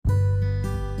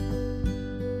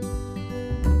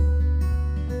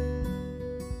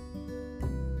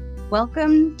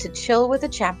Welcome to Chill with a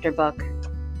Chapter Book.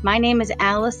 My name is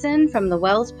Allison from the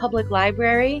Wells Public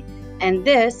Library, and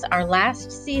this, our last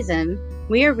season,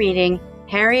 we are reading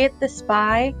Harriet the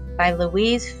Spy by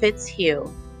Louise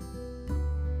Fitzhugh.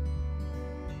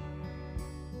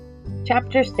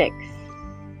 Chapter 6.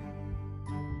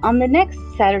 On the next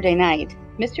Saturday night,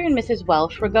 Mr. and Mrs.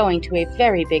 Welsh were going to a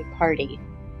very big party.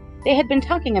 They had been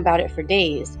talking about it for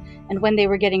days, and when they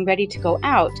were getting ready to go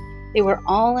out, they were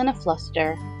all in a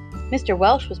fluster. Mr.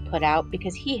 Welsh was put out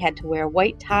because he had to wear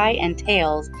white tie and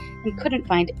tails and couldn't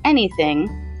find anything,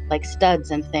 like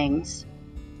studs and things.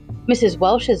 Mrs.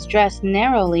 Welsh's dress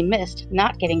narrowly missed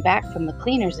not getting back from the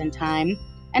cleaners in time,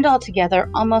 and altogether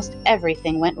almost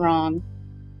everything went wrong.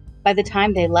 By the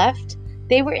time they left,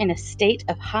 they were in a state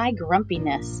of high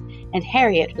grumpiness, and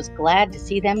Harriet was glad to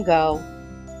see them go.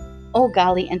 Old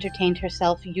Golly entertained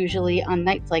herself usually on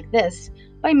nights like this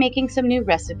by making some new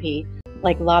recipe,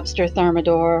 like lobster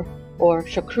thermidor or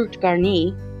choucroute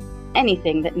garnie,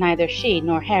 anything that neither she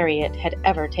nor Harriet had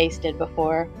ever tasted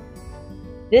before.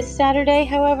 This Saturday,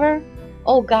 however,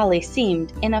 Old Golly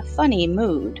seemed in a funny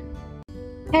mood.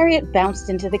 Harriet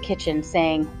bounced into the kitchen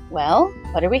saying, "Well,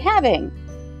 what are we having?"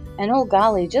 And Old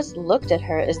Golly just looked at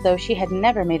her as though she had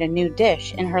never made a new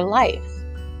dish in her life.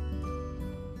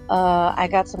 I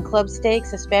got some club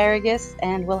steaks, asparagus,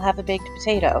 and we'll have a baked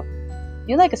potato.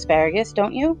 You like asparagus,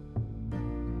 don't you?"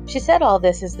 She said all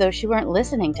this as though she weren't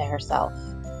listening to herself.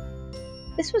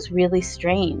 This was really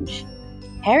strange.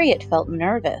 Harriet felt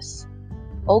nervous.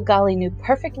 Old Golly knew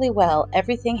perfectly well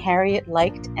everything Harriet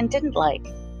liked and didn't like.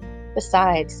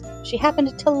 Besides, she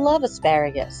happened to love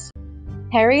asparagus.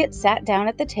 Harriet sat down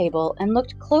at the table and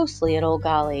looked closely at Old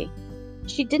Golly.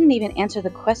 She didn't even answer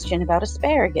the question about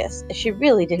asparagus, as she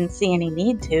really didn't see any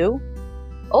need to.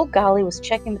 Old Golly was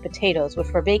checking the potatoes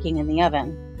which were baking in the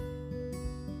oven.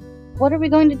 "What are we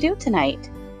going to do tonight?"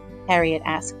 Harriet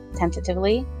asked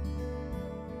tentatively.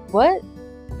 "What?"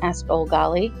 asked Old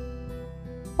Golly.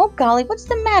 "Old Golly, what's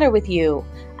the matter with you?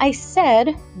 I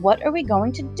said, what are we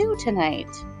going to do tonight?"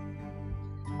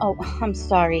 "Oh, I'm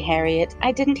sorry, Harriet.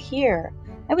 I didn't hear.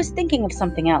 I was thinking of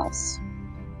something else."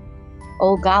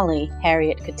 Old Golly,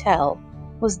 Harriet could tell,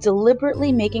 was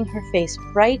deliberately making her face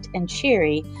bright and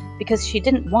cheery because she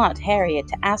didn't want Harriet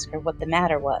to ask her what the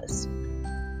matter was.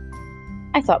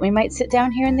 "I thought we might sit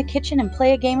down here in the kitchen and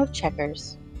play a game of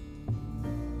checkers."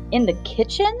 "In the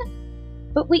kitchen?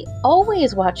 But we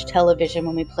always watch television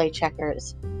when we play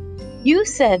checkers. You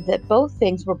said that both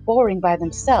things were boring by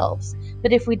themselves,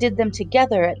 but if we did them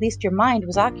together, at least your mind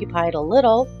was occupied a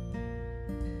little."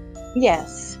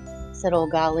 "Yes," said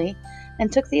Old Golly,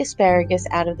 and took the asparagus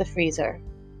out of the freezer.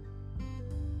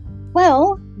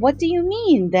 "Well, what do you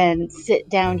mean, then, sit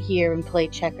down here and play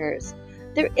checkers?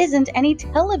 There isn't any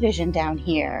television down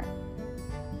here."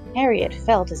 Harriet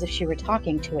felt as if she were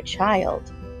talking to a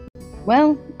child.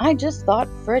 "Well, I just thought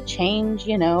for a change,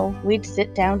 we'd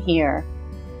sit down here."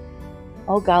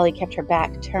 Old Golly kept her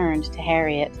back turned to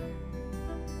Harriet.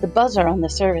 The buzzer on the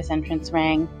service entrance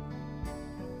rang.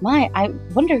 "My, I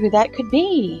wonder who that could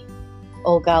be,"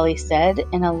 Old Golly said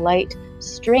in a light,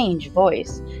 strange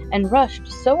voice, and rushed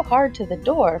so hard to the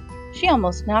door she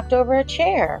almost knocked over a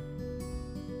chair.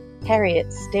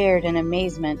 Harriet stared in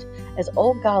amazement as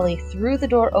Old Golly threw the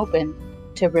door open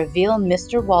to reveal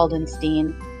Mr.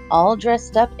 Waldenstein, all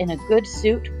dressed up in a good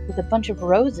suit with a bunch of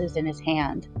roses in his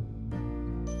hand.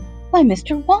 "Why,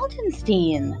 Mr.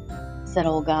 Waldenstein," said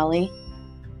Old Golly.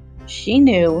 She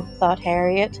knew, thought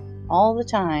Harriet, all the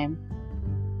time.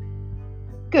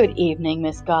 "Good evening,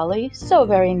 Miss Golly. So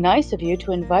very nice of you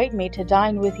to invite me to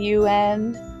dine with you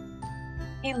and—"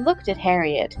 He looked at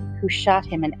Harriet, who shot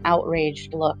him an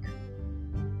outraged look.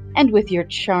 "And with your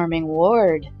charming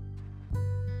ward."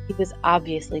 He was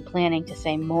obviously planning to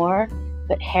say more,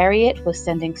 but Harriet was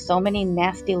sending so many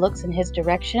nasty looks in his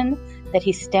direction that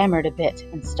he stammered a bit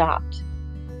and stopped.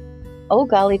 Old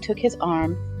Golly took his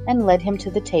arm and led him to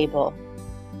the table.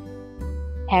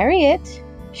 "Harriet,"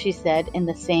 she said in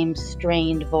the same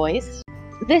strained voice,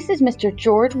 "this is Mr.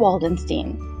 George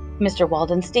Waldenstein. Mr.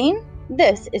 Waldenstein,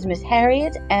 this is Miss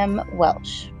Harriet M.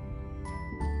 Welsh."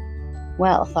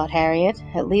 Well, thought Harriet,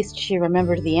 at least she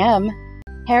remembered the M.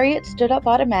 Harriet stood up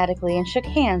automatically and shook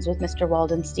hands with Mr.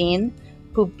 Waldenstein,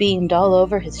 who beamed all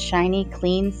over his shiny,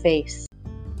 clean face.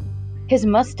 His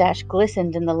mustache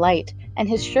glistened in the light, and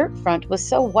his shirt front was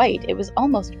so white it was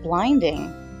almost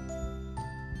blinding.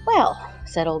 "Well,"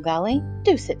 said Old Golly,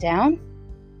 "do sit down."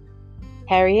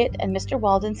 Harriet and Mr.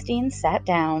 Waldenstein sat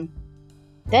down.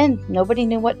 Then nobody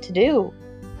knew what to do.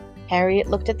 Harriet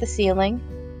looked at the ceiling.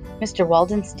 Mr.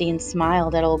 Waldenstein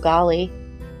smiled at Old Golly,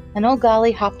 and Old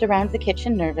Golly hopped around the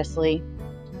kitchen nervously.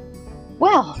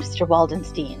 Well, Mr.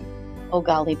 Waldenstein, Old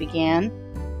Golly began,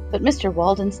 but Mr.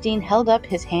 Waldenstein held up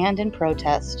his hand in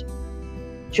protest.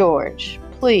 George,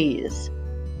 please.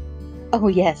 Oh,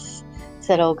 yes,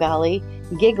 said Old Golly,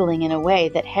 giggling in a way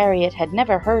that Harriet had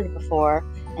never heard before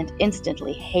and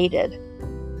instantly hated.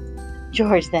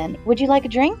 George, then, would you like a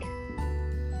drink?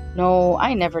 No,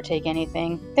 I never take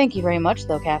anything. Thank you very much,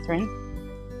 though, Catherine.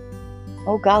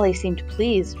 Old Golly seemed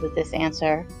pleased with this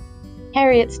answer.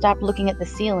 Harriet stopped looking at the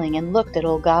ceiling and looked at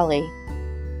Old Golly.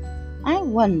 I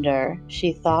wonder,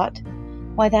 she thought,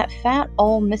 why that fat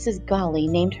old Mrs. Golly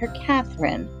named her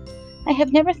Catherine. I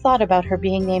have never thought about her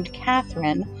being named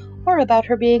Catherine, or about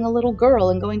her being a little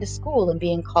girl and going to school and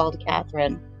being called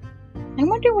Catherine. I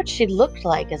wonder what she looked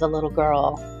like as a little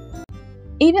girl.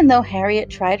 Even though Harriet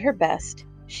tried her best,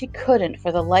 she couldn't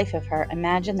for the life of her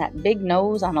imagine that big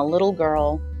nose on a little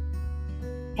girl.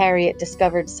 Harriet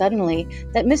discovered suddenly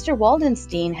that Mr.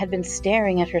 Waldenstein had been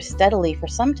staring at her steadily for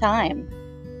some time.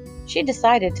 She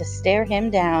decided to stare him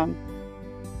down.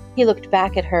 He looked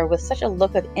back at her with such a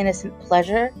look of innocent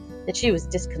pleasure that she was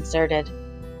disconcerted.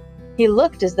 He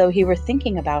looked as though he were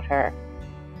thinking about her.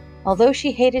 Although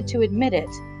she hated to admit it,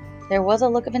 there was a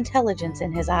look of intelligence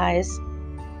in his eyes.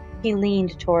 He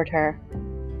leaned toward her.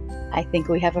 I think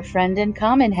we have a friend in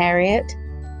common, Harriet.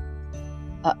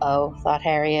 Uh-oh, thought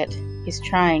Harriet. He's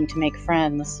trying to make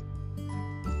friends.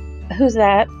 Who's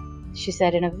that? She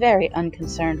said in a very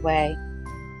unconcerned way.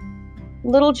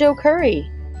 Little Joe Curry,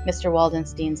 Mr.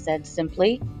 Waldenstein said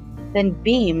simply, then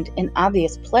beamed in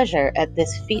obvious pleasure at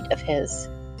this feat of his.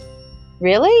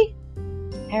 Really?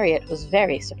 Harriet was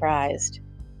very surprised.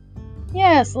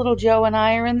 Yes, little Joe and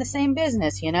I are in the same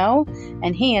business, you know,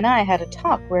 and he and I had a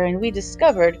talk wherein we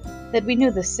discovered that we knew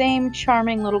the same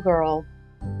charming little girl.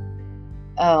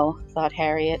 Oh, thought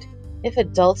Harriet, if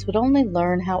adults would only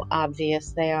learn how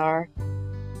obvious they are.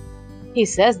 He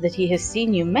says that he has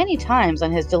seen you many times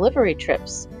on his delivery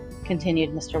trips,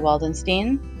 continued Mr.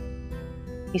 Waldenstein.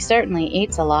 He certainly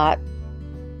eats a lot.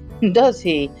 Does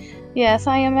he? Yes,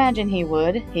 I imagine he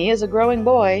would. He is a growing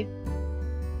boy.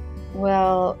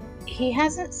 Well, he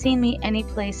hasn't seen me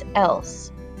anyplace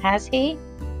else, has he?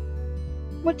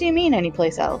 What do you mean,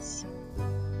 anyplace else?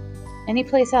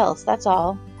 Anyplace else, that's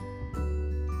all.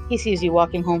 He sees you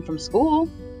walking home from school.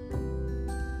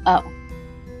 Oh.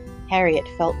 Harriet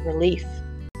felt relief.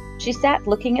 She sat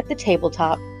looking at the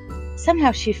tabletop.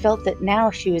 Somehow she felt that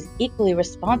now she was equally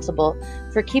responsible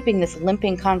for keeping this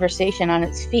limping conversation on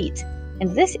its feet,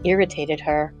 and this irritated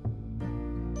her.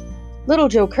 Little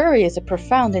Joe Curry is a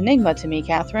profound enigma to me,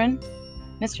 Catherine.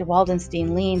 Mr.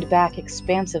 Waldenstein leaned back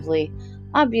expansively,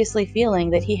 obviously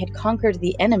feeling that he had conquered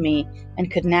the enemy and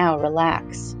could now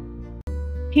relax.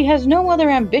 He has no other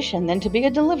ambition than to be a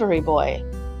delivery boy.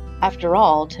 After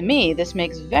all, to me, this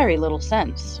makes very little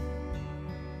sense.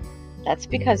 That's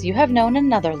because you have known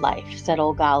another life, said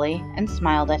Old Golly, and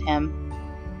smiled at him.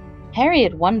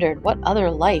 Harriet wondered what other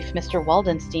life Mr.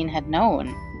 Waldenstein had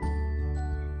known.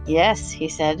 Yes, he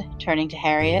said, turning to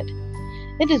Harriet.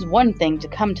 It is one thing to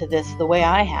come to this the way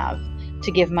I have,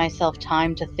 to give myself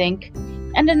time to think,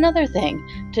 and another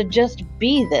thing to just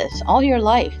be this all your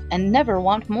life and never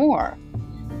want more.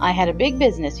 I had a big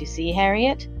business, you see,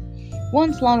 Harriet.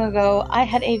 Once long ago, I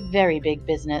had a very big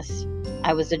business.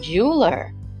 I was a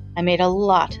jeweler. I made a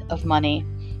lot of money.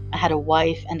 I had a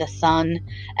wife and a son,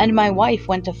 and my wife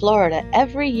went to Florida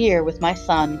every year with my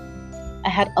son. I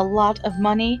had a lot of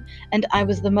money, and I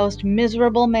was the most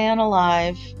miserable man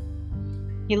alive.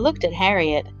 He looked at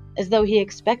Harriet as though he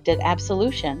expected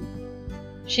absolution.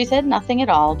 She said nothing at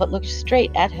all, but looked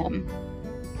straight at him.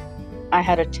 I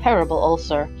had a terrible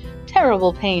ulcer,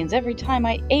 terrible pains every time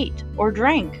I ate or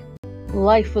drank.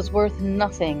 Life was worth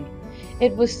nothing.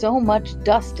 It was so much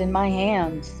dust in my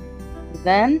hands.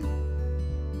 Then,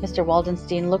 Mr.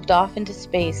 Waldenstein looked off into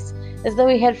space, as though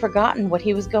he had forgotten what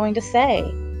he was going to say.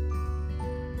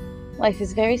 Life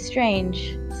is very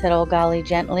strange, said Old Golly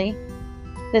gently.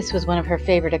 This was one of her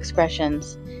favorite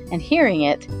expressions, and hearing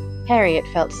it, Harriet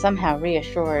felt somehow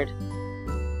reassured.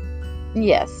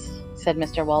 Yes, said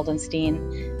Mr.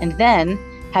 Waldenstein, and then,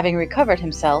 having recovered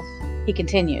himself, he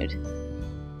continued.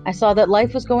 I saw that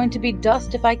life was going to be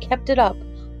dust if I kept it up,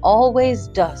 always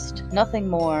dust, nothing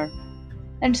more.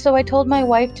 And so I told my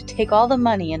wife to take all the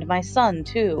money and my son,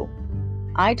 too.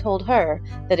 I told her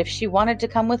that if she wanted to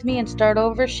come with me and start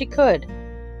over, she could.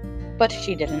 But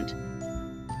she didn't.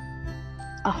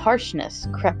 A harshness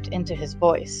crept into his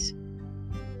voice.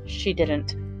 She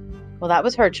didn't. Well, that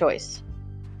was her choice.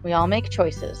 We all make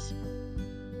choices.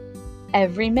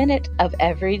 Every minute of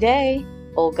every day,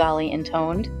 Old Golly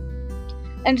intoned.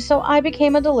 And so I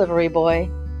became a delivery boy,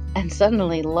 and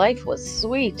suddenly life was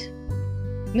sweet.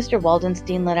 Mr.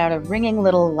 Waldenstein let out a ringing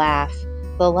little laugh,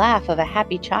 the laugh of a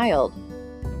happy child.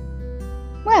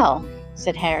 "Well,"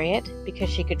 said Harriet, because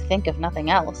she could think of nothing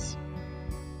else.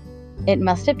 "It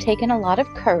must have taken a lot of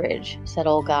courage," said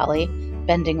old Golly,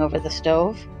 bending over the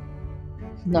stove.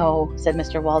 "No," said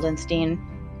Mr. Waldenstein.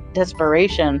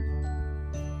 "Desperation."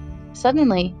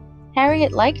 Suddenly,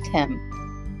 Harriet liked him.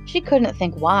 She couldn't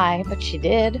think why, but she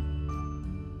did.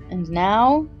 And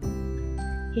now,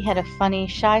 he had a funny,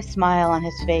 shy smile on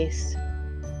his face.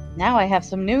 "Now I have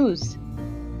some news.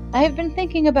 I have been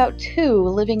thinking about two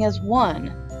living as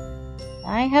one.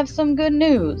 I have some good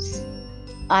news.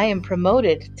 I am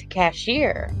promoted to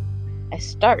cashier. I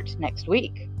start next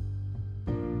week."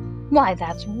 "Why,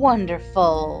 that's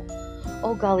wonderful!"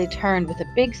 Old Golly turned with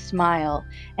a big smile,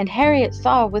 and Harriet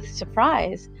saw with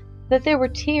surprise that there were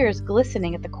tears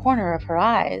glistening at the corner of her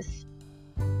eyes.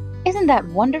 "Isn't that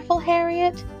wonderful,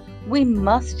 Harriet? We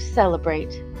must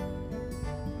celebrate."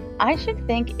 "I should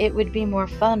think it would be more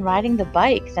fun riding the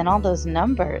bike than all those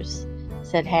numbers,"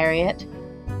 said Harriet.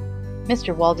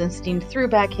 Mr. Waldenstein threw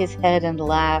back his head and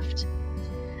laughed.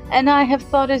 "And I have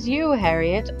thought as you,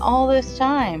 Harriet, all this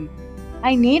time.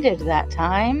 I needed that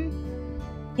time."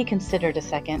 He considered a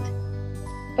second.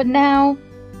 "But now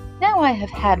I have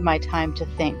had my time to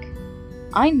think.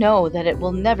 I know that it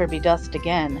will never be dust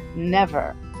again,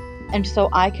 never. And so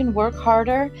I can work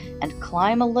harder and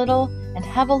climb a little and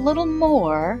have a little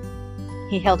more."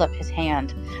 He held up his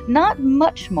hand. "Not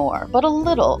much more, but a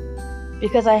little,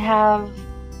 because I have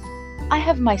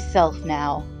myself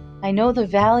now. I know the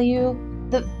value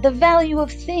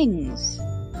of things."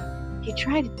 He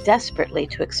tried desperately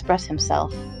to express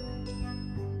himself.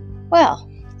 "Well,"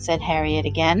 said Harriet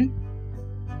again.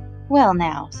 "Well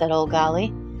now," said old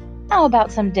Golly, "how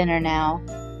about some dinner now?"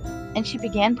 And she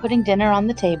began putting dinner on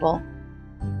the table.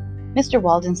 Mr.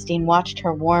 Waldenstein watched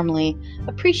her warmly,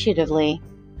 appreciatively.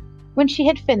 When she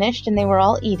had finished and they were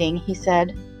all eating, he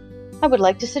said, "I would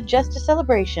like to suggest a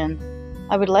celebration.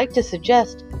 I would like to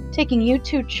suggest taking you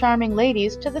two charming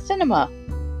ladies to the cinema."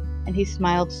 And he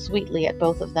smiled sweetly at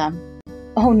both of them.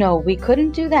 "Oh no, we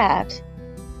couldn't do that."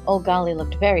 Old Golly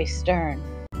looked very stern.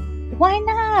 "Why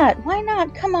not? Why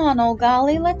not? Come on, old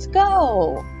Golly, let's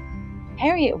go."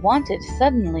 Harriet wanted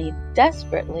suddenly,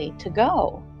 desperately, to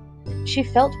go. She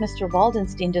felt Mr.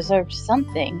 Waldenstein deserved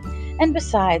something, and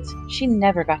besides, she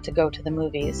never got to go to the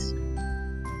movies.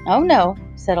 "Oh no,"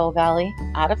 said old Golly,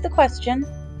 "out of the question."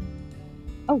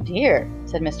 "Oh dear,"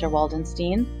 said Mr.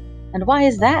 Waldenstein. "And why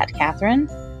is that, Catherine?"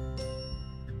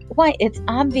 "Why, it's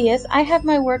obvious. I have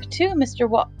my work too,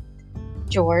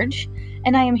 George,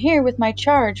 and I am here with my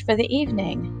charge for the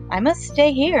evening. I must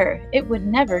stay here. It would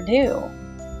never do."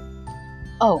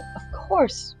 "Oh, of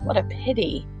course. What a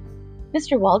pity."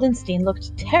 Mr. Waldenstein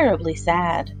looked terribly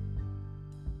sad.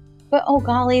 "But, oh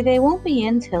golly, they won't be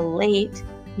in till late.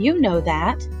 You know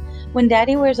that. When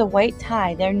Daddy wears a white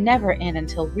tie, they're never in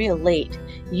until real late.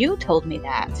 You told me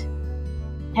that."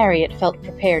 Harriet felt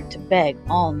prepared to beg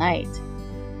all night.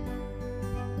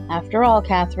 "After all,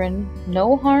 Catherine,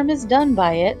 no harm is done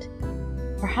by it.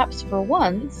 Perhaps for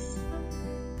once."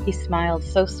 He smiled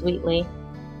so sweetly.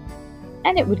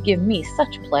 "And it would give me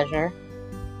such pleasure."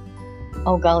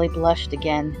 Old Golly blushed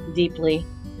again, deeply.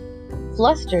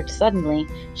 Flustered suddenly,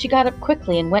 she got up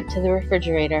quickly and went to the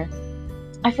refrigerator.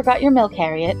 "I forgot your milk,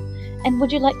 Harriet. And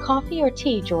would you like coffee or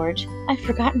tea, George? I've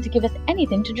forgotten to give us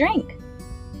anything to drink."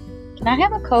 "Can I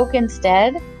have a Coke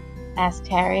instead?" asked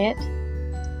Harriet.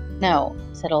 "No,"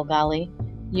 said old Golly.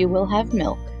 "You will have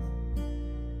milk."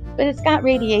 "But it's got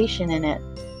radiation in it."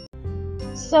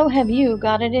 "So have you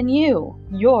got it in you.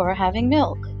 You're having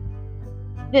milk."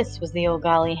 This was the old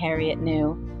Golly Harriet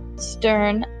knew.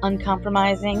 Stern,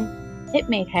 uncompromising. It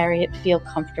made Harriet feel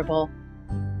comfortable.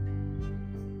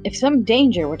 "If some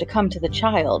danger were to come to the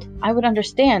child, I would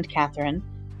understand, Catherine.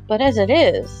 But as it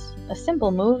is, a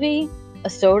simple movie, a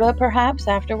soda perhaps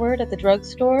afterward at the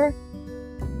drugstore,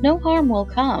 no harm will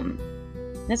come."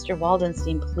 Mr.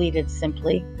 Waldenstein pleaded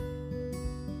simply.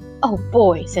 "Oh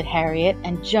boy," said Harriet,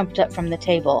 and jumped up from the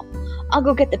table. "I'll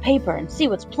go get the paper and see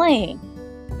what's playing."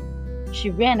 She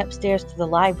ran upstairs to the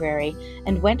library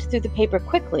and went through the paper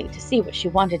quickly to see what she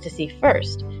wanted to see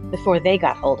first, before they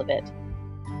got hold of it.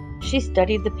 She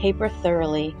studied the paper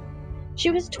thoroughly. She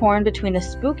was torn between a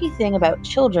spooky thing about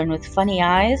children with funny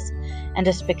eyes and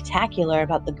a spectacular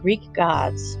about the Greek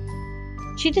gods.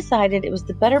 She decided it was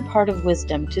the better part of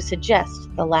wisdom to suggest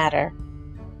the latter.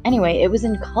 Anyway, it was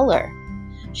in color.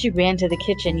 She ran to the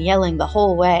kitchen, yelling the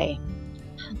whole way.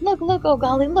 Look, oh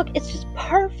golly, look, it's just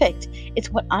perfect.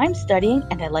 It's what I'm studying,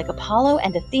 and I like Apollo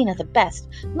and Athena the best.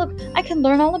 Look, I can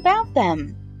learn all about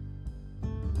them."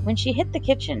 When she hit the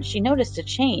kitchen, she noticed a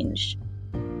change.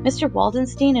 Mr.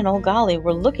 Waldenstein and Old Golly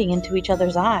were looking into each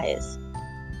other's eyes.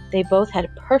 They both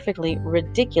had perfectly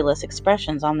ridiculous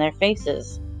expressions on their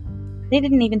faces. They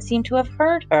didn't even seem to have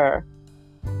heard her.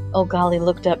 Old Golly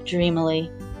looked up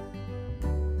dreamily.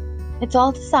 "It's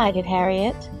all decided,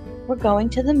 Harriet. We're going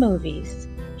to the movies,"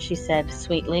 she said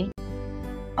sweetly.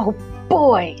 "Oh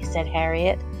boy," said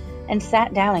Harriet, and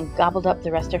sat down and gobbled up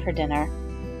the rest of her dinner.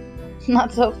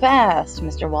 "Not so fast,"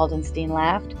 Mr. Waldenstein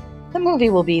laughed. "The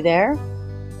movie will be there."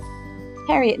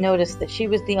 Harriet noticed that she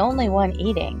was the only one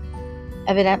eating.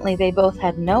 Evidently, they both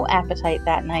had no appetite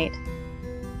that night.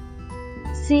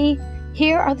 "See,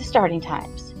 here are the starting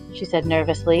times," she said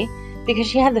nervously, because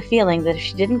she had the feeling that if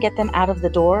she didn't get them out of the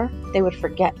door, they would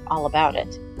forget all about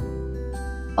it.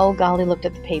 Old Golly looked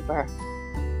at the paper.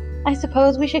 "I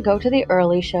suppose we should go to the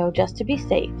early show just to be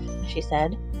safe," she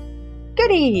said.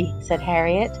 "Goody!" said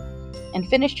Harriet, and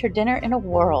finished her dinner in a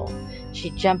whirl.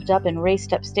 She jumped up and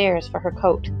raced upstairs for her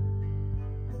coat.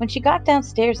 When she got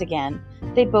downstairs again,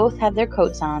 they both had their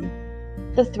coats on.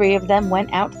 The three of them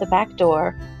went out the back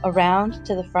door, around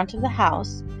to the front of the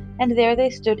house, and there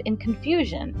they stood in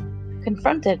confusion,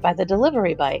 confronted by the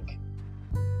delivery bike.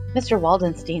 Mr.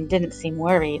 Waldenstein didn't seem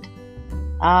worried.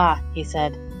 "Ah," he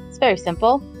said, "it's very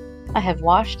simple. I have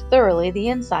washed thoroughly the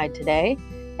inside today,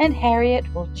 and Harriet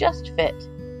will just fit.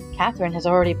 Catherine has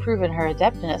already proven her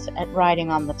adeptness at riding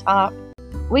on the top."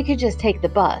 "We could just take the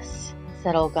bus,"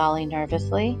 said Old Golly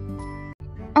nervously.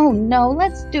 "Oh no,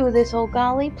 let's do this, Old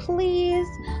Golly, please.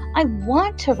 I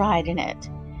want to ride in it."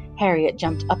 Harriet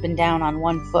jumped up and down on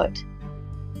one foot.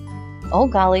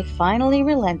 Old Golly finally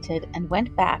relented and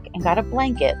went back and got a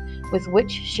blanket with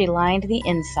which she lined the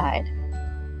inside.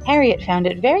 Harriet found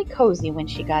it very cozy when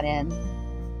she got in.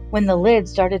 When the lid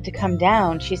started to come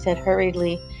down, she said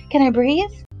hurriedly, "Can I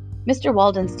breathe?" Mr.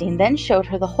 Waldenstein then showed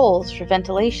her the holes for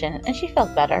ventilation, and she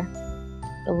felt better.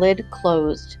 The lid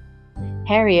closed.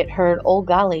 Harriet heard Old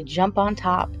Golly jump on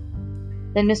top.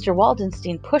 Then Mr.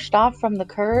 Waldenstein pushed off from the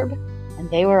curb, and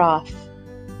they were off.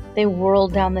 They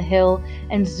whirled down the hill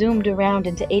and zoomed around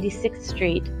into 86th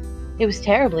Street. It was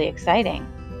terribly exciting.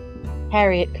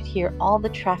 Harriet could hear all the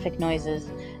traffic noises,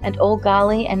 and Old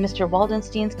Golly and Mr.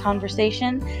 Waldenstein's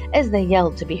conversation as they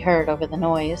yelled to be heard over the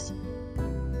noise.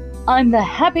 "I'm the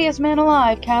happiest man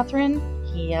alive, Catherine,"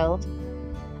 he yelled.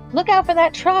 "Look out for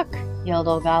that truck," yelled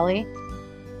Old Golly.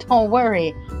 "Don't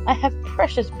worry, I have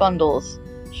precious bundles,"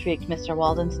 shrieked Mr.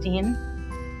 Waldenstein.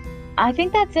 "I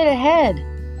think that's it ahead."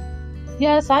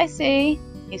 "Yes, I see,"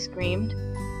 he screamed.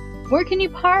 "Where can you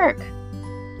park?"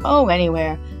 "Oh,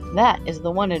 anywhere. That is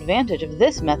the one advantage of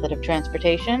this method of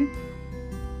transportation."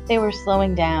 They were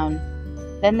slowing down.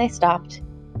 Then they stopped.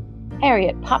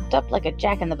 Harriet popped up like a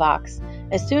jack-in-the-box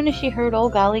as soon as she heard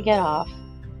Old Golly get off.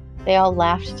 They all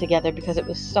laughed together because it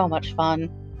was so much fun.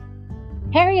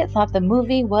 Harriet thought the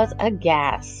movie was a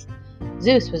gas.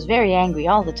 Zeus was very angry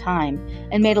all the time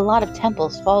and made a lot of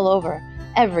temples fall over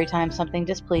every time something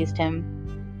displeased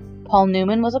him. Paul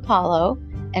Newman was Apollo,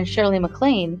 and Shirley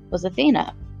MacLaine was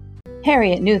Athena.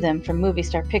 Harriet knew them from movie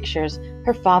star pictures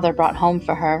her father brought home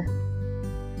for her.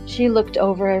 She looked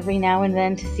over every now and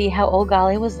then to see how Old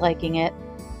Golly was liking it,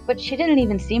 but she didn't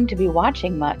even seem to be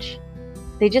watching much.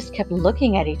 They just kept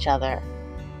looking at each other.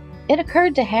 It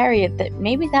occurred to Harriet that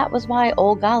maybe that was why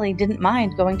Old Golly didn't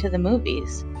mind going to the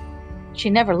movies. She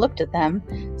never looked at them,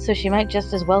 so she might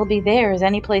just as well be there as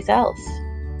any place else.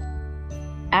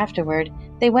 Afterward,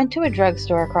 they went to a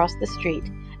drugstore across the street,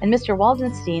 and Mr.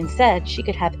 Waldenstein said she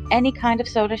could have any kind of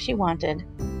soda she wanted.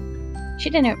 She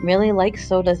didn't really like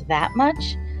sodas that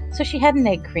much, so she had an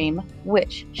egg cream,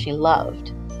 which she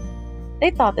loved.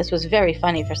 They thought this was very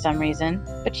funny for some reason,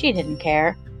 but she didn't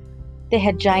care. They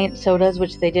had giant sodas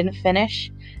which they didn't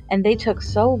finish, and they took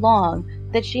so long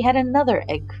that she had another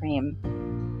egg cream.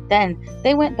 Then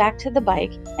they went back to the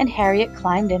bike, and Harriet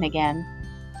climbed in again.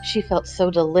 She felt so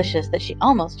delicious that she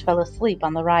almost fell asleep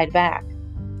on the ride back.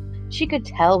 She could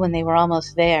tell when they were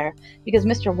almost there, because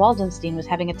Mr. Waldenstein was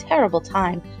having a terrible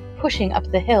time pushing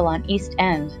up the hill on East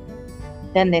End.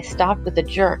 Then they stopped with a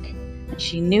jerk, and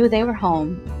she knew they were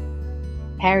home.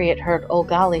 Harriet heard Old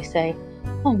Golly say,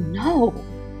 "Oh no,"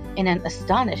 in an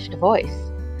astonished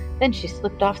voice. Then she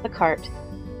slipped off the cart.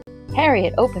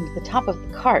 Harriet opened the top of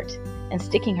the cart, and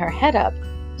sticking her head up,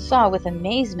 saw with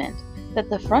amazement that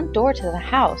the front door to the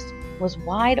house was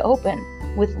wide open,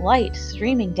 with light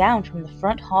streaming down from the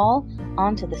front hall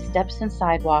onto the steps and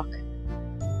sidewalk.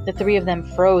 The three of them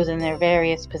froze in their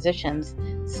various positions,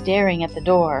 staring at the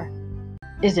door.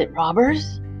 "Is it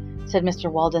robbers?" said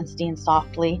Mr. Waldenstein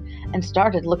softly, and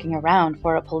started looking around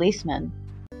for a policeman.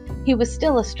 He was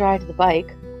still astride the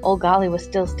bike, Old Golly was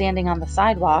still standing on the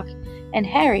sidewalk, and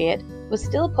Harriet was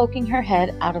still poking her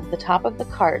head out of the top of the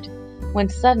cart, when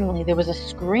suddenly there was a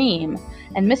scream,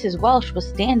 and Mrs. Welsh was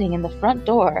standing in the front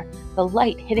door, the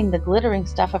light hitting the glittering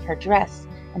stuff of her dress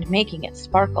and making it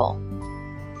sparkle.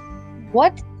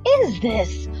 "What is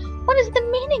this? What is the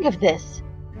meaning of this?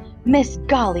 Miss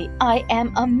Golly, I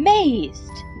am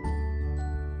amazed!"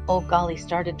 Old Golly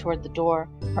started toward the door,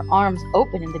 her arms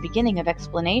open in the beginning of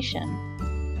explanation.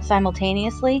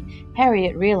 Simultaneously,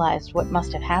 Harriet realized what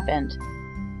must have happened.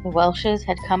 The Welshes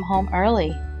had come home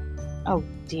early. Oh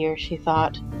dear, she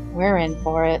thought, we're in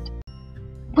for it.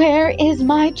 "Where is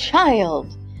my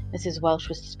child?" Mrs. Welsh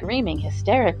was screaming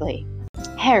hysterically.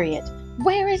 "Harriet!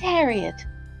 Where is Harriet?"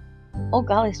 Old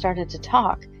Golly started to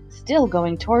talk, still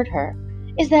going toward her.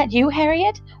 "Is that you,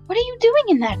 Harriet? What are you doing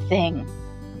in that thing?"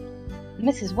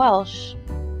 Mrs. Welsh...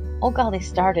 Old Golly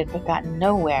started but got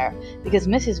nowhere, because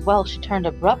Mrs. Welsh turned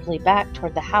abruptly back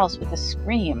toward the house with a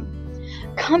scream.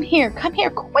 Come here,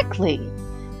 quickly!"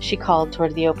 she called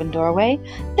toward the open doorway.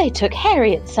 "They took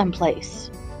Harriet someplace."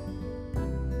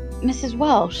 "Mrs.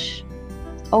 Welsh..."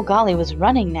 Old Golly was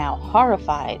running now,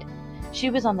 horrified. She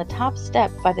was on the top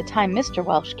step by the time Mr.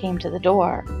 Welsh came to the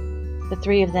door. The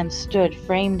three of them stood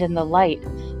framed in the light,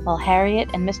 while Harriet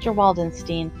and Mr.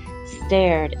 Waldenstein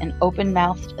stared in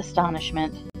open-mouthed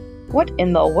astonishment. "What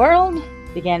in the world?"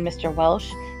 began Mr.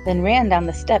 Welsh, then ran down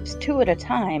the steps 2 at a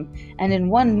time, and in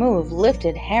one move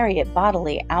lifted Harriet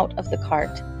bodily out of the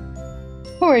cart.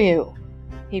 "Who are you?"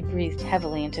 he breathed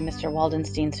heavily into Mr.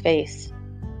 Waldenstein's face.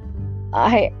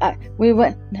 We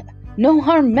went... No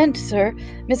harm meant, sir.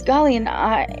 Miss Golly and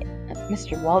I..."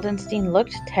 Mr. Waldenstein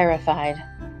looked terrified.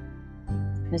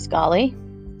 "Miss Golly?"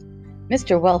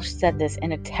 Mr. Welsh said this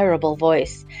in a terrible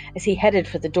voice, as he headed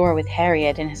for the door with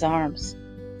Harriet in his arms.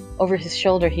 Over his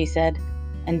shoulder he said,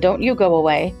 "And don't you go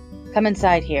away. Come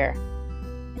inside here."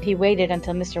 And he waited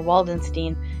until Mr.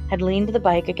 Waldenstein had leaned the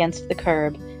bike against the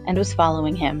curb and was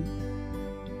following him.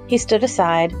 He stood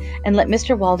aside and let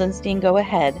Mr. Waldenstein go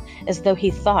ahead, as though he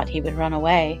thought he would run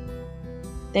away.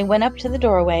 They went up to the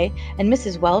doorway, and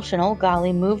Mrs. Welsh and Old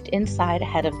Golly moved inside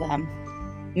ahead of them.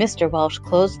 Mr. Welsh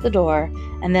closed the door,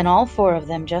 and then all 4 of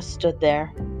them just stood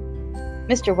there.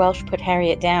 Mr. Welsh put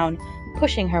Harriet down,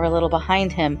 pushing her a little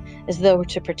behind him, as though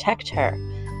to protect her,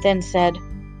 then said,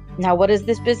 "Now what is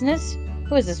this business?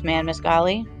 Who is this man, Miss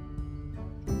Golly?"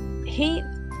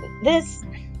 This...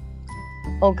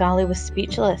 Old Golly was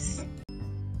speechless.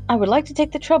 "I would like to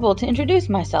take the trouble to introduce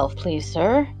myself, please,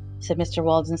 sir," said Mr.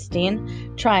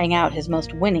 Waldenstein, trying out his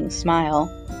most winning smile.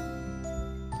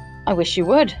 "I wish you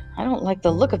would. I don't like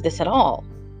the look of this at all,"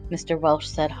 Mr. Welsh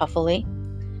said huffily.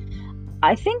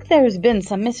 "I think there's been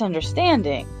some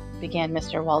misunderstanding," began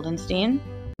Mr. Waldenstein.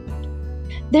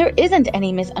 "There isn't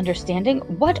any misunderstanding.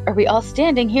 What are we all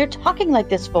standing here talking like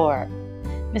this for?"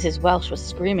 Mrs. Welsh was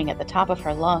screaming at the top of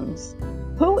her lungs.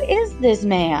 "Who is this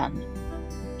man?"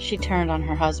 She turned on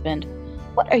her husband.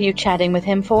 "What are you chatting with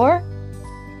him for?"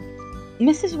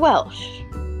 "Mrs. Welsh..."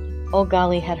 Old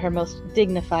Golly had her most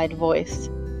dignified voice.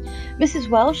 "Mrs.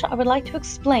 Welsh, I would like to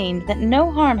explain that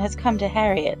no harm has come to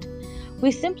Harriet.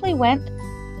 We simply went..."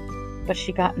 But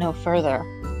she got no further.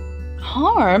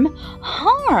 "Harm?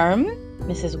 Harm?"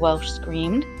 Mrs. Welsh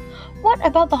screamed. "What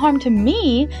about the harm to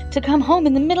me to come home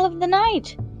in the middle of the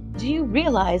night? Do you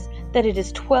realize that it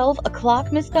is 12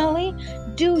 o'clock, Miss Golly?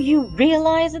 Do you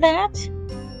realize that?"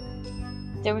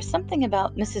 There was something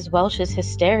about Mrs. Welsh's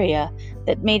hysteria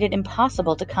that made it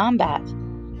impossible to combat.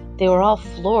 They were all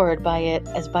floored by it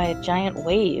as by a giant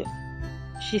wave.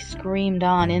 She screamed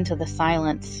on into the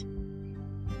silence.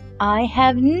 "I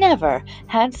have never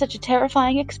had such a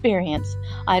terrifying experience.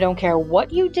 I don't care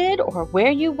what you did or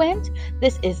where you went.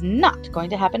 This is not going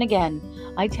to happen again.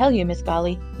 I tell you, Miss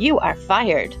Golly, you are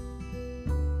fired."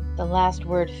 The last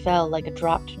word fell like a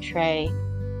dropped tray.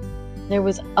 There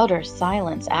was utter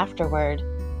silence afterward.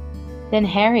 Then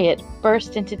Harriet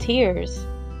burst into tears.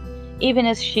 Even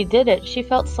as she did it, she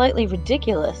felt slightly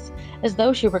ridiculous, as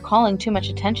though she were calling too much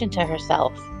attention to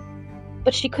herself.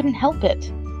 But she couldn't help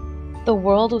it. The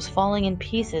world was falling in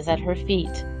pieces at her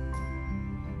feet.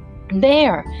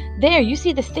 There, you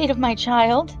see the state of my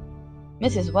child?"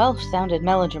 Mrs. Welsh sounded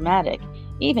melodramatic,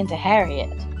 even to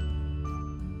Harriet,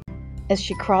 as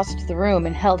she crossed the room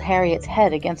and held Harriet's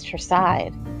head against her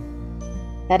side.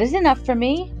 "That is enough for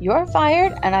me. You're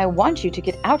fired, and I want you to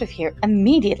get out of here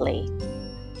immediately."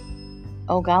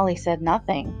 Old Golly said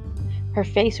nothing. Her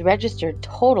face registered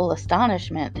total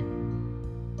astonishment.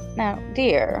 "Now,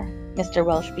 dear," Mr.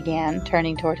 Welsh began,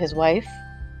 turning toward his wife.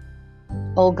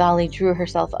 Old Golly drew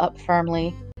herself up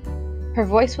firmly. Her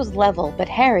voice was level, but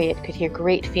Harriet could hear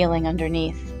great feeling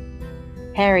underneath.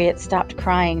 Harriet stopped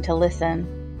crying to listen.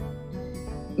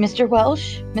 "Mr.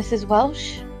 Welsh, Mrs.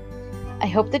 Welsh, I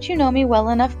hope that you know me well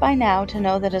enough by now to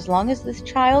know that as long as this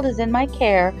child is in my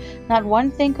care, not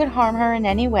one thing could harm her in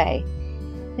any way.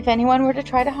 If anyone were to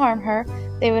try to harm her,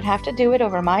 they would have to do it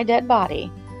over my dead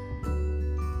body."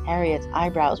 Harriet's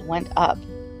eyebrows went up.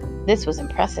 This was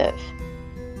impressive.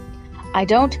 "I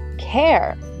don't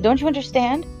care. Don't you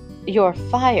understand? You're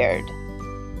fired."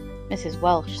 Mrs.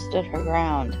 Welsh stood her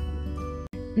ground.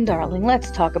 "Darling,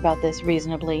 let's talk about this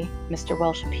reasonably," Mr.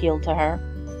 Welsh appealed to her.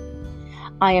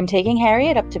 "I am taking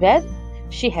Harriet up to bed.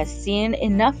 She has seen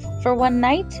enough for one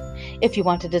night. If you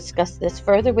want to discuss this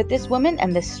further with this woman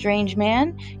and this strange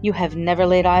man you have never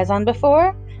laid eyes on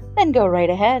before, then go right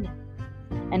ahead."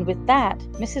 And with that,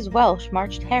 Mrs. Welsh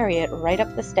marched Harriet right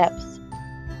up the steps.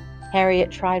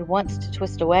 Harriet tried once to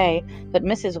twist away, but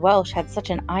Mrs. Welsh had such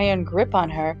an iron grip on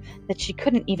her that she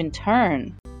couldn't even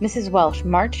turn. Mrs. Welsh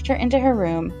marched her into her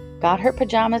room, got her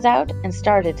pajamas out, and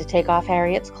started to take off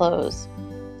Harriet's clothes.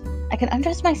 "I can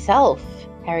undress myself,"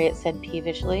 Harriet said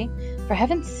peevishly. "For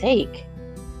heaven's sake."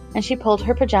 And she pulled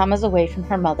her pajamas away from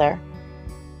her mother.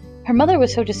 Her mother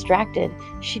was so distracted,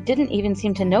 she didn't even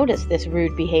seem to notice this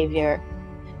rude behavior.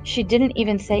 She didn't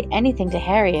even say anything to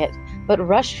Harriet, but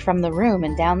rushed from the room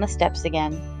and down the steps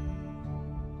again.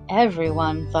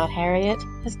 Everyone, thought Harriet,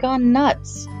 has gone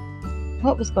nuts.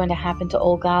 What was going to happen to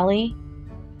old Golly?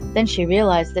 Then she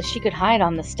realized that she could hide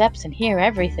on the steps and hear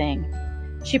everything.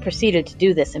 She proceeded to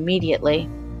do this immediately.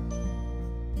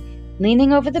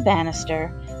 Leaning over the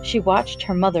banister, she watched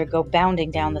her mother go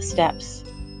bounding down the steps.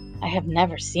 "I have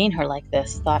never seen her like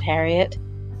this," thought Harriet.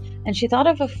 And she thought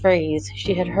of a phrase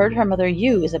she had heard her mother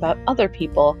use about other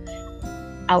people: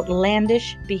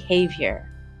 outlandish behavior.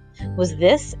 Was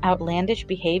this outlandish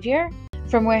behavior?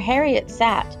 From where Harriet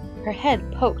sat, her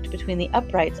head poked between the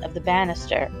uprights of the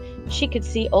banister, she could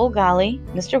see old Golly,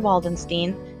 Mr.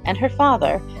 Waldenstein, and her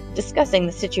father discussing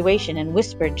the situation in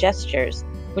whispered gestures,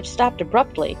 which stopped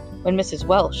abruptly when Mrs.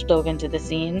 Welsh dove into the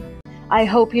scene. "I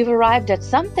hope you've arrived at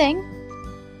something."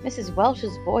 Mrs.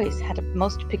 Welsh's voice had a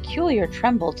most peculiar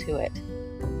tremble to it.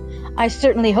 "I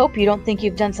certainly hope you don't think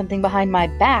you've done something behind my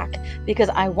back, because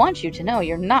I want you to know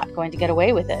you're not going to get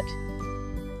away with it."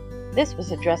 This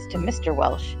was addressed to Mr.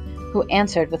 Welsh, who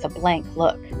answered with a blank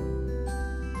look.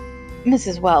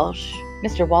 "Mrs. Welsh,"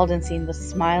 Mr. Waldenstein was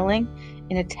smiling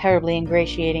in a terribly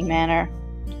ingratiating manner.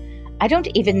 "I don't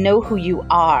even know who you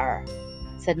are,"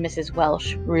 said Mrs.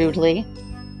 Welsh rudely.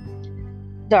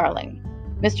 "Darling,"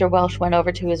 Mr. Welsh went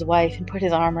over to his wife and put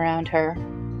his arm around her.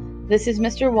 "This is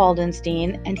Mr.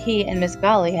 Waldenstein, and he and Miss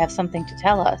Golly have something to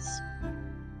tell us."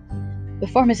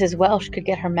 Before Mrs. Welsh could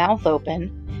get her mouth open,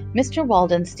 Mr.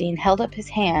 Waldenstein held up his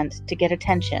hand to get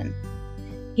attention.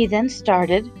 He then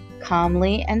started,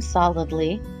 calmly and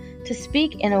solidly, to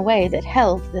speak in a way that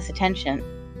held this attention.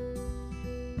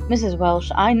 "Mrs.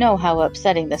 Welsh, I know how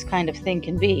upsetting this kind of thing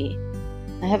can be.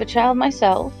 I have a child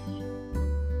myself."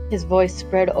 His voice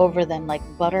spread over them like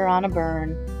butter on a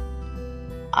burn.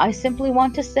 "I simply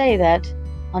want to say that,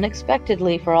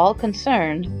 unexpectedly for all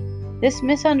concerned, this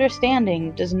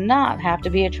misunderstanding does not have to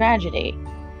be a tragedy.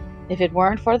 If it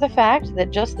weren't for the fact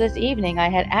that just this evening I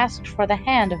had asked for the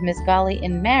hand of Miss Golly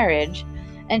in marriage,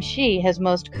 and she has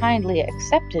most kindly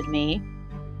accepted me,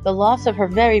 the loss of her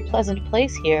very pleasant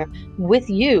place here, with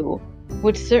you,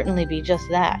 would certainly be just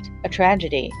that, a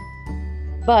tragedy.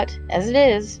 But, as it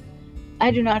is,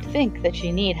 I do not think that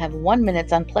she need have 1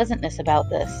 minute's unpleasantness about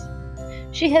this.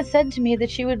 She has said to me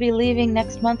that she would be leaving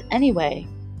next month anyway.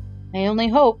 I only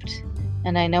hoped,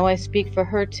 and I know I speak for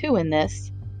her too in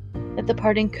this, that the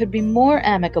parting could be more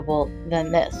amicable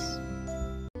than this."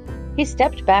 He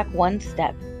stepped back 1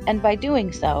 step, and by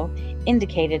doing so,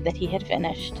 indicated that he had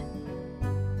finished.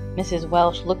 Mrs.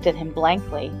 Welsh looked at him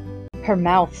blankly, her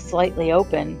mouth slightly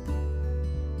open.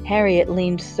 Harriet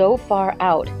leaned so far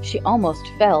out she almost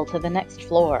fell to the next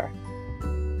floor.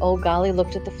 Old Golly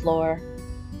looked at the floor.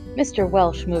 Mr.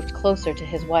 Welsh moved closer to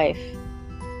his wife.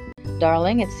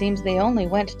 "Darling, it seems they only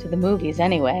went to the movies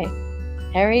anyway.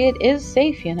 Harriet is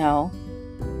safe, you know."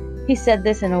 He said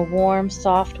this in a warm,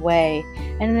 soft way,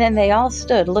 and then they all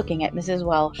stood looking at Mrs.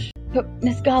 Welsh. "But,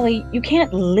 Miss Golly, you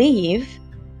can't leave.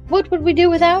 What would we do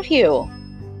without you?"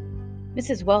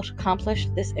 Mrs. Welsh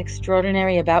accomplished this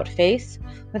extraordinary about-face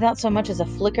without so much as a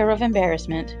flicker of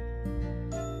embarrassment.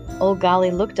 Old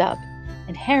Golly looked up,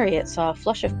 and Harriet saw a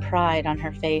flush of pride on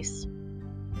her face.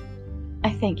 "I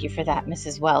thank you for that,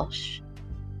 Mrs. Welsh."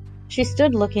 She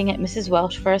stood looking at Mrs.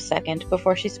 Welsh for a second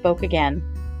before she spoke again.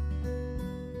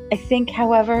 "I think,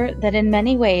 however, that in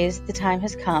many ways the time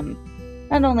has come,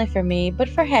 not only for me, but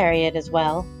for Harriet as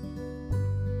well."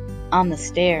 On the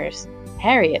stairs,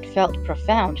 Harriet felt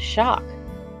profound shock.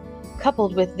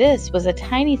 Coupled with this was a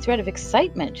tiny thread of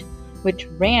excitement, which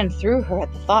ran through her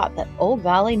at the thought that old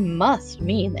golly must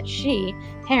mean that she,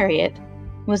 Harriet,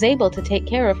 was able to take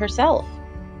care of herself.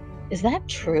 Is that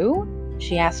true?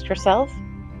 She asked herself,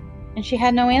 and she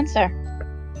had no answer.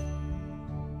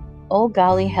 Old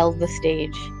golly held the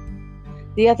stage.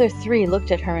 The other three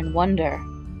looked at her in wonder.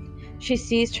 She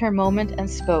seized her moment and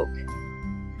spoke.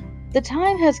 "The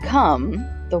time has come,"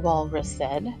 the walrus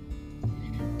said,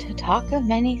 "to talk of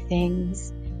many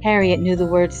things." Harriet knew the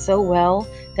words so well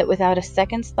that without a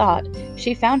second's thought,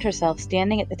 she found herself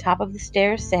standing at the top of the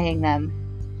stairs saying them.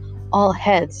 All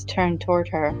heads turned toward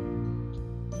her.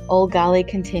 Old golly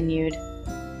continued,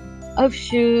 "Of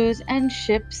shoes and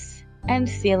ships and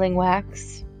sealing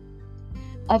wax,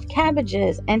 of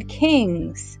cabbages and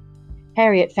kings."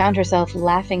 Harriet found herself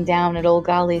laughing down at old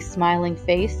golly's smiling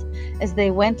face as they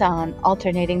went on,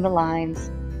 alternating the lines.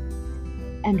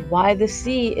 "And why the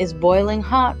sea is boiling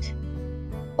hot."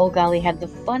 Old golly had the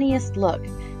funniest look,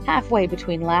 halfway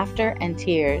between laughter and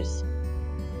tears.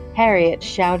 Harriet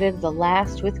shouted the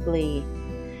last with glee.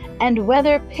 "And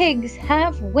whether pigs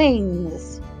have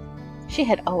wings." She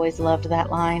had always loved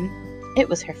that line. It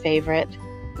was her favorite.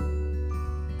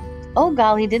 Old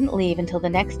golly didn't leave until the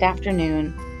next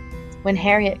afternoon. When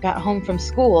Harriet got home from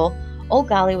school, old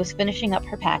golly was finishing up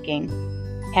her packing.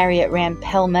 Harriet ran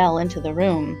pell-mell into the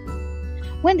room.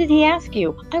 "When did he ask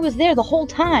you? I was there the whole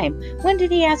time. When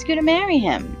did he ask you to marry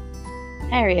him?"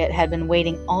 Harriet had been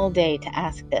waiting all day to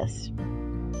ask this.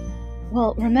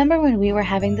 "Well, remember when we were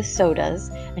having the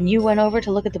sodas and you went over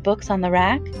to look at the books on the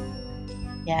rack?"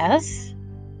 "Yes."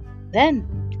 "Then.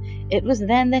 It was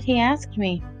then that he asked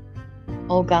me."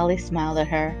 Old golly smiled at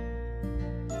her.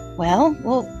 Well,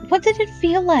 what did it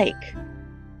feel like?"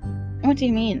 "What do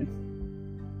you mean?"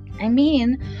 "I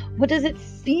mean, what does it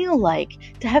feel like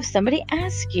to have somebody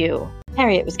ask you?"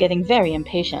 Harriet was getting very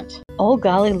impatient. Old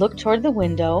golly looked toward the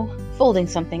window, folding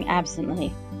something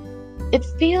absently. It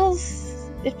feels...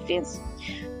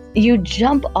 You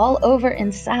jump all over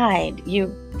inside.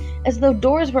 As though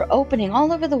doors were opening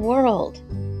all over the world.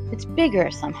 It's bigger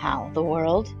somehow, the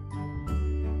world."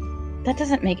 "That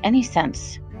doesn't make any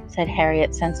sense," said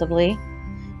Harriet sensibly.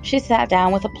 She sat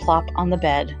down with a plop on the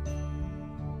bed.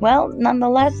 "Well,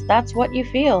 nonetheless, that's what you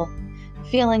feel.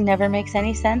 Feeling never makes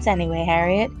any sense anyway,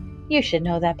 Harriet. You should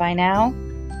know that by now,"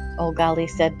 old golly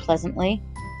said pleasantly.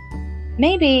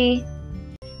 "Maybe..."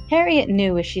 Harriet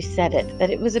knew as she said it that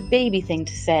it was a baby thing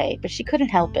to say, but she couldn't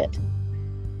help it.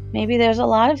 "Maybe there's a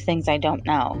lot of things I don't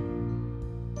know."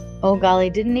 Old golly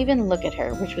didn't even look at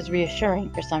her, which was reassuring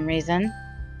for some reason.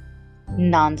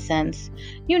 "Nonsense.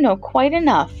 You know quite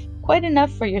enough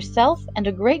for yourself and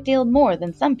a great deal more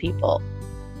than some people."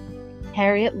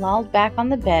 Harriet lolled back on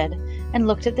the bed and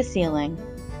looked at the ceiling.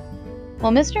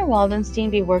 "Will Mr. Waldenstein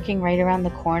be working right around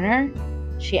the corner?"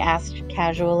 she asked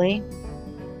casually.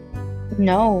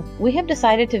 "No, we have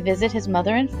decided to visit his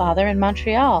mother and father in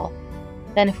Montreal.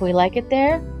 Then if we like it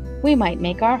there, we might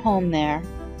make our home there."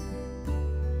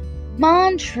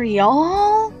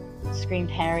 "Montreal?"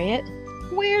 screamed Harriet.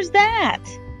 "Where's that?"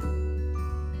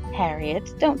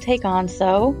 "Harriet, don't take on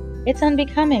so. It's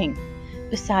unbecoming.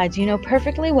 Besides, you know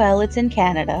perfectly well it's in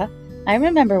Canada. I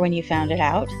remember when you found it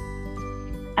out."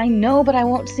 "I know, but I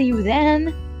won't see you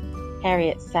then."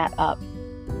 Harriet sat up.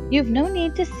 "You've no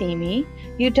need to see me.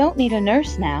 You don't need a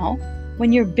nurse now.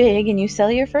 When you're big and you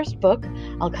sell your first book,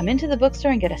 I'll come into the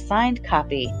bookstore and get a signed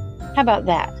copy. How about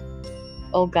that?"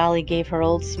 Old golly gave her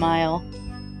old smile.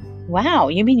 "Wow,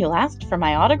 you mean you'll ask for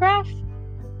my autograph?"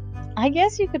 "I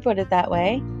guess you could put it that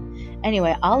way.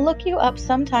 Anyway, I'll look you up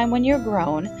sometime when you're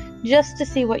grown, just to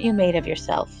see what you made of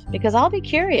yourself, because I'll be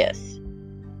curious.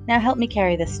 Now help me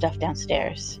carry this stuff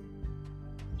downstairs."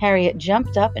 Harriet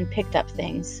jumped up and picked up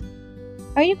things.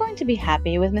 "Are you going to be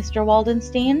happy with Mr.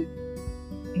 Waldenstein?"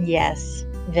 "Yes,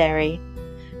 very.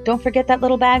 Don't forget that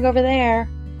little bag over there."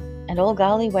 And old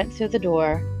golly went through the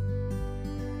door.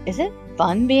 "Is it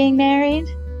fun being married?"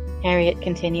 Harriet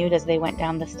continued as they went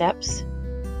down the steps.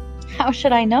 "How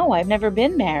should I know? I've never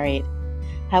been married.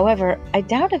 However, I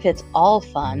doubt if it's all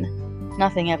fun.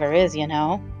 Nothing ever is, you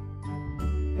know."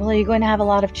 "Well, are you going to have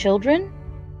a lot of children?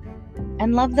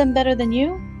 And love them better than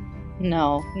you?"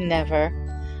 "No, never.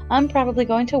 I'm probably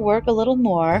going to work a little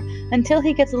more until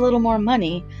he gets a little more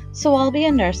money, so I'll be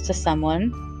a nurse to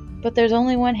someone. But there's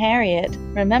only one Harriet,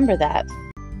 remember that."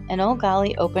 And old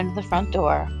golly opened the front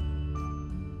door.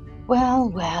 "Well,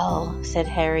 well," said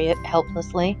Harriet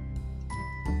helplessly.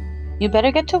 "You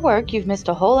better get to work. You've missed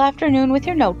a whole afternoon with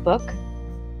your notebook."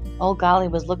 Old golly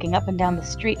was looking up and down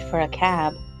the street for a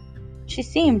cab. She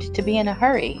seemed to be in a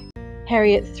hurry.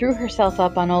 Harriet threw herself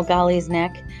up on Old Golly's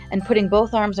neck and, putting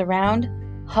both arms around,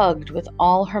 hugged with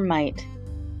all her might.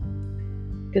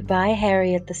 "Goodbye,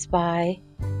 Harriet the spy,"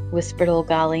 whispered Old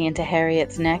Golly into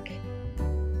Harriet's neck.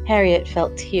 Harriet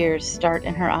felt tears start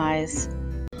in her eyes.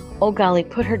 Old Golly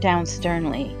put her down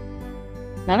sternly.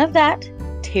 "None of that.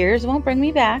 Tears won't bring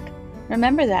me back.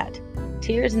 Remember that.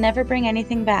 Tears never bring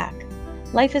anything back.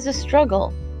 Life is a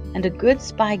struggle, and a good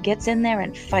spy gets in there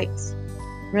and fights.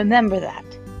 Remember that.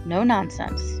 No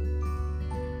nonsense."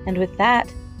 And with that,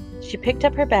 she picked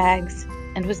up her bags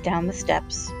and was down the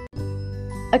steps.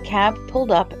 A cab pulled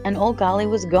up, and Old Golly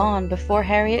was gone before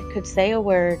Harriet could say a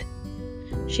word.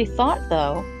 She thought,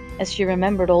 though, as she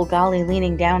remembered Old Golly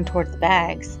leaning down toward the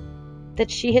bags,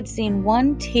 that she had seen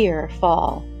one tear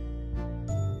fall.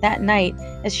 That night,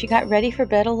 as she got ready for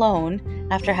bed alone,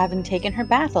 after having taken her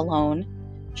bath alone,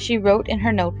 she wrote in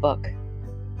her notebook,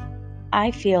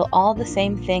 "I feel all the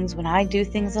same things when I do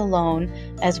things alone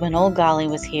as when Old Golly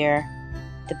was here.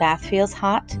 The bath feels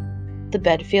hot, the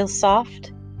bed feels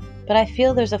soft, but I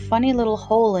feel there's a funny little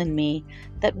hole in me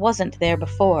that wasn't there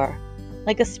before,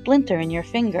 like a splinter in your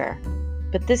finger,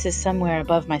 but this is somewhere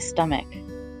above my stomach."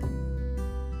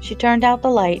 She turned out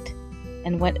the light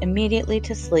and went immediately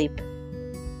to sleep,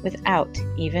 without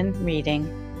even reading.